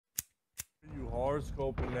hard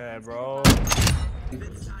scoping that, bro.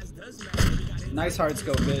 Nice hard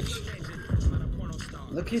scope, bitch.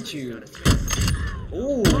 Look at you.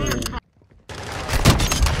 Ooh.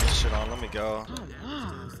 Shit on, let me go.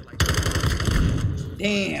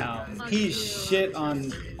 Damn. He's shit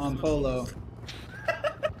on Polo.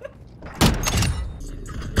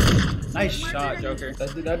 Nice shot, Joker.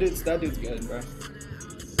 That dude's good, bro.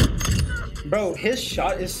 Bro, his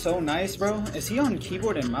shot is so nice, bro. Is he on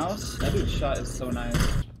keyboard and mouse? That dude's shot is so nice.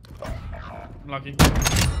 Lucky.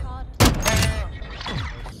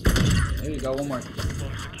 There you go, one more.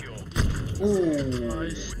 Ooh.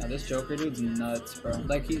 Now this Joker dude's nuts, bro.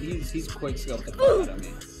 Like he's quick scoped the fuck out of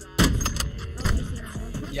me.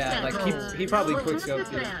 Yeah, like he probably quick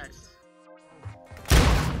scoped you.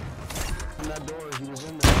 That door, he was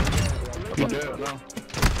in there. He did, bro.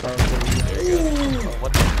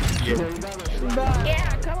 What the?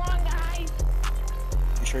 Yeah, come on, guys.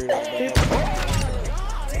 You sure you're not bad?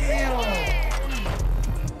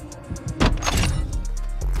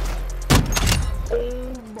 Oh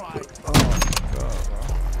my god, bro.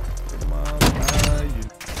 Come on, you.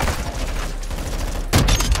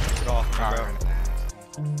 Get off me,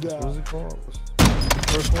 bro. What was it called?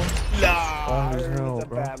 First one? Nah, Oh, that's hell, a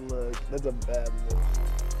bro. bad look. That's a bad look.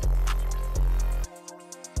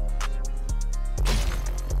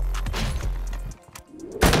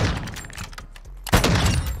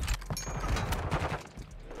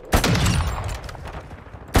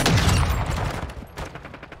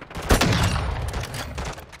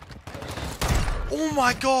 Oh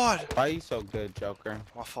my god! Why are you so good, Joker?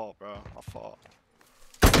 My fault, bro. My fault.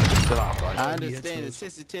 I understand the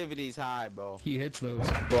sensitivity's high, bro. He hits those.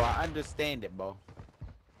 Bro, I understand it, bro.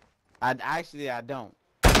 I don't.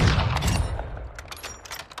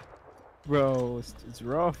 Bro, it's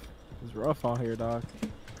rough. It's rough out here, dog.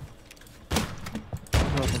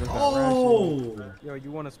 Oh! Yo,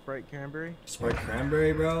 you want a Sprite cranberry? Sprite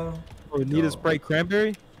cranberry, bro. Oh, need a Sprite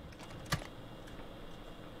cranberry?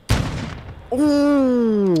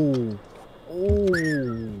 Ooh!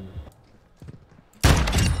 Ooh!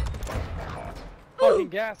 Fucking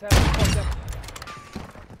gas has fucked up.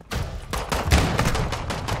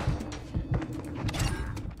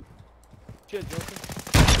 Shit, Joker.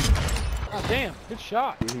 Oh damn, good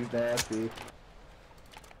shot. He's nasty.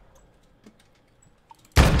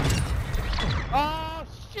 Oh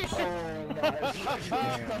shit! Oh my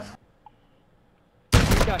god.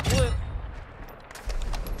 He got clipped.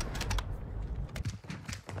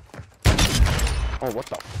 Oh, what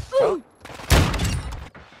the fuck?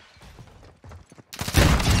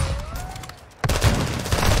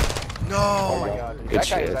 No! Oh my god. Dude. Good That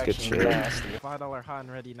guy shit, is good actually shit. nasty. $5 hot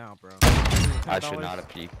and ready now, bro. I should not have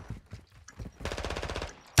peeked.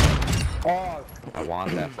 Oh, I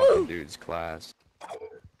want that fucking dude's class.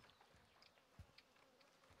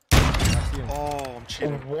 Oh, I'm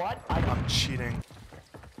cheating. what? I'm cheating.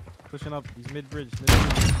 Pushing up. He's mid-bridge.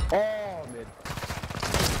 Oh, mid.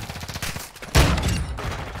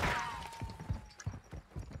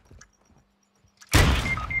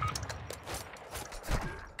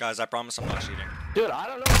 Guys, I promise I'm not cheating. Dude, I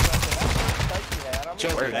don't know. That's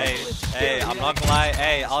Joker. Hey, I'm not gonna lie.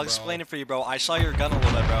 Hey, I'll explain it for you, bro. I saw your gun a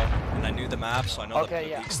little bit, bro. And I knew the map, so I know Okay, the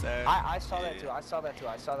yeah. peaks there. I saw that too. I saw that too.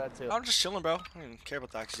 I saw that too. I'm just chilling, bro. I don't even care about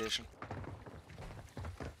the accusation.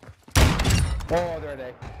 Oh, there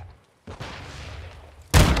they.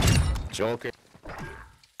 Joker.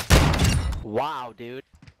 Wow, dude.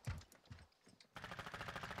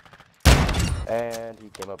 And he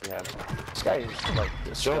came up behind him. This guy is like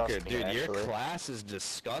disgusting. Joker, dude, actually. your class is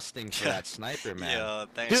disgusting for that sniper, man. Yeah,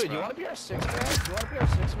 thanks, Dude, bro. you want to be our sixth man? You want to be our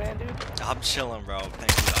sixth man, dude? I'm chilling, bro.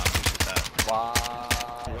 Thank you, I appreciate that.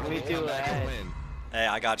 Wow. Let me do that. Hey,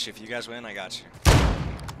 I got you. If you guys win, I got you.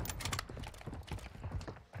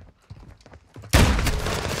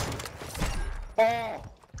 Oh.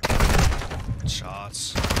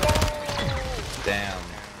 Shots. Damn.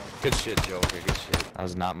 Good shit, Joker. Good shit. That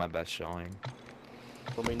was not my best showing.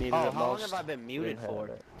 When we needed Oh, it how long most, have I been muted we for?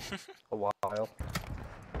 had it. A while.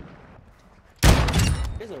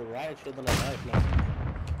 There's a riot shield in my life now.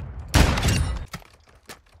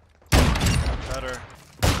 Better.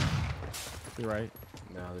 You're right.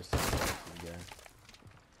 No, there's something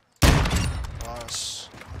Loss.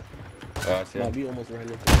 No, we almost ran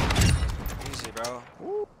into it. Easy, bro.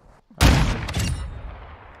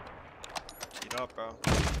 Get up, bro.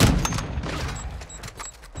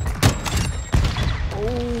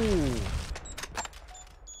 Ooh.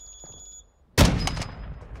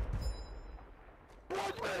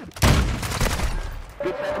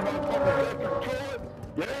 Get that motherfucker,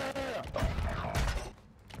 yeah!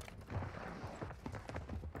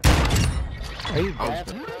 Are you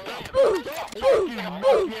bad?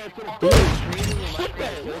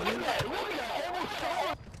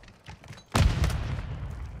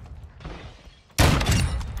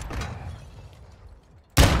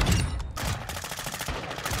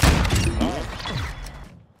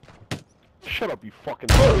 Shut up, you fucking.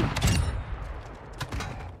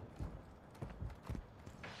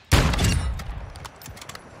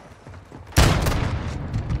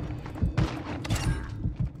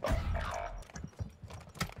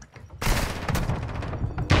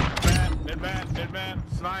 Mid-man,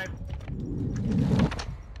 snipe.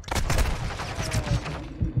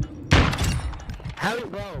 How,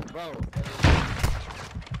 bro.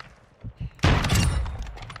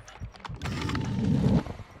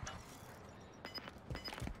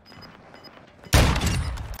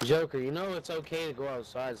 Joker, you know it's okay to go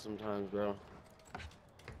outside sometimes, bro.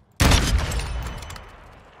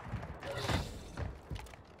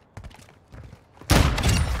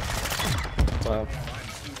 Wow.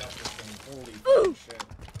 Holy fucking shit.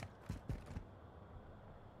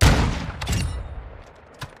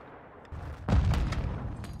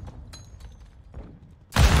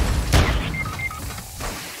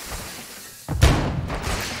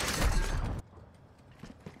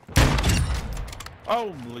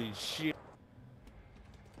 Holy shit.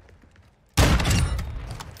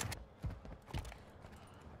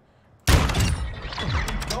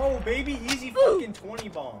 No, baby, easy fucking 20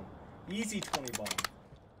 bomb. Easy 20 bomb.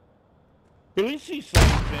 At least he's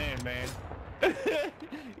saying, man.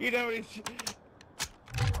 You know what he's...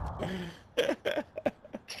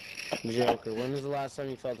 Joker, when was the last time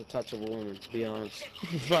you felt the touch of a woman, to be honest?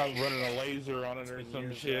 It's not running a laser on it or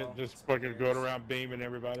some shit. Ago. Just fucking going around beaming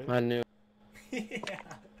everybody. I knew. Yeah.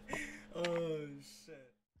 Oh, shit.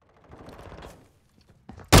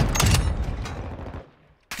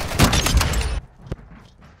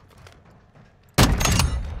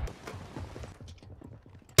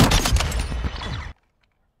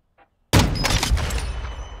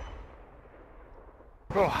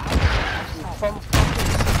 Bro,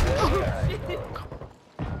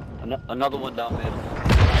 Another one down mid.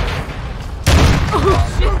 Oh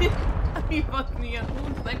shit! He fucked me up. Who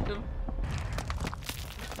infected him?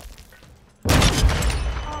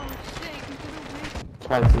 Oh shit!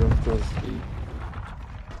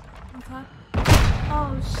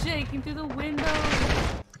 Oh shit! Came through the window.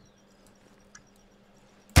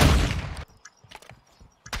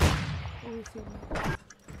 Oh shit!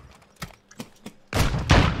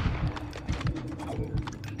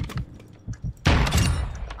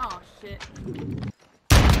 Oh shit.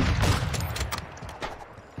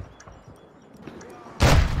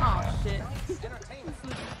 Oh shit.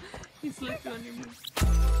 He slipped under me.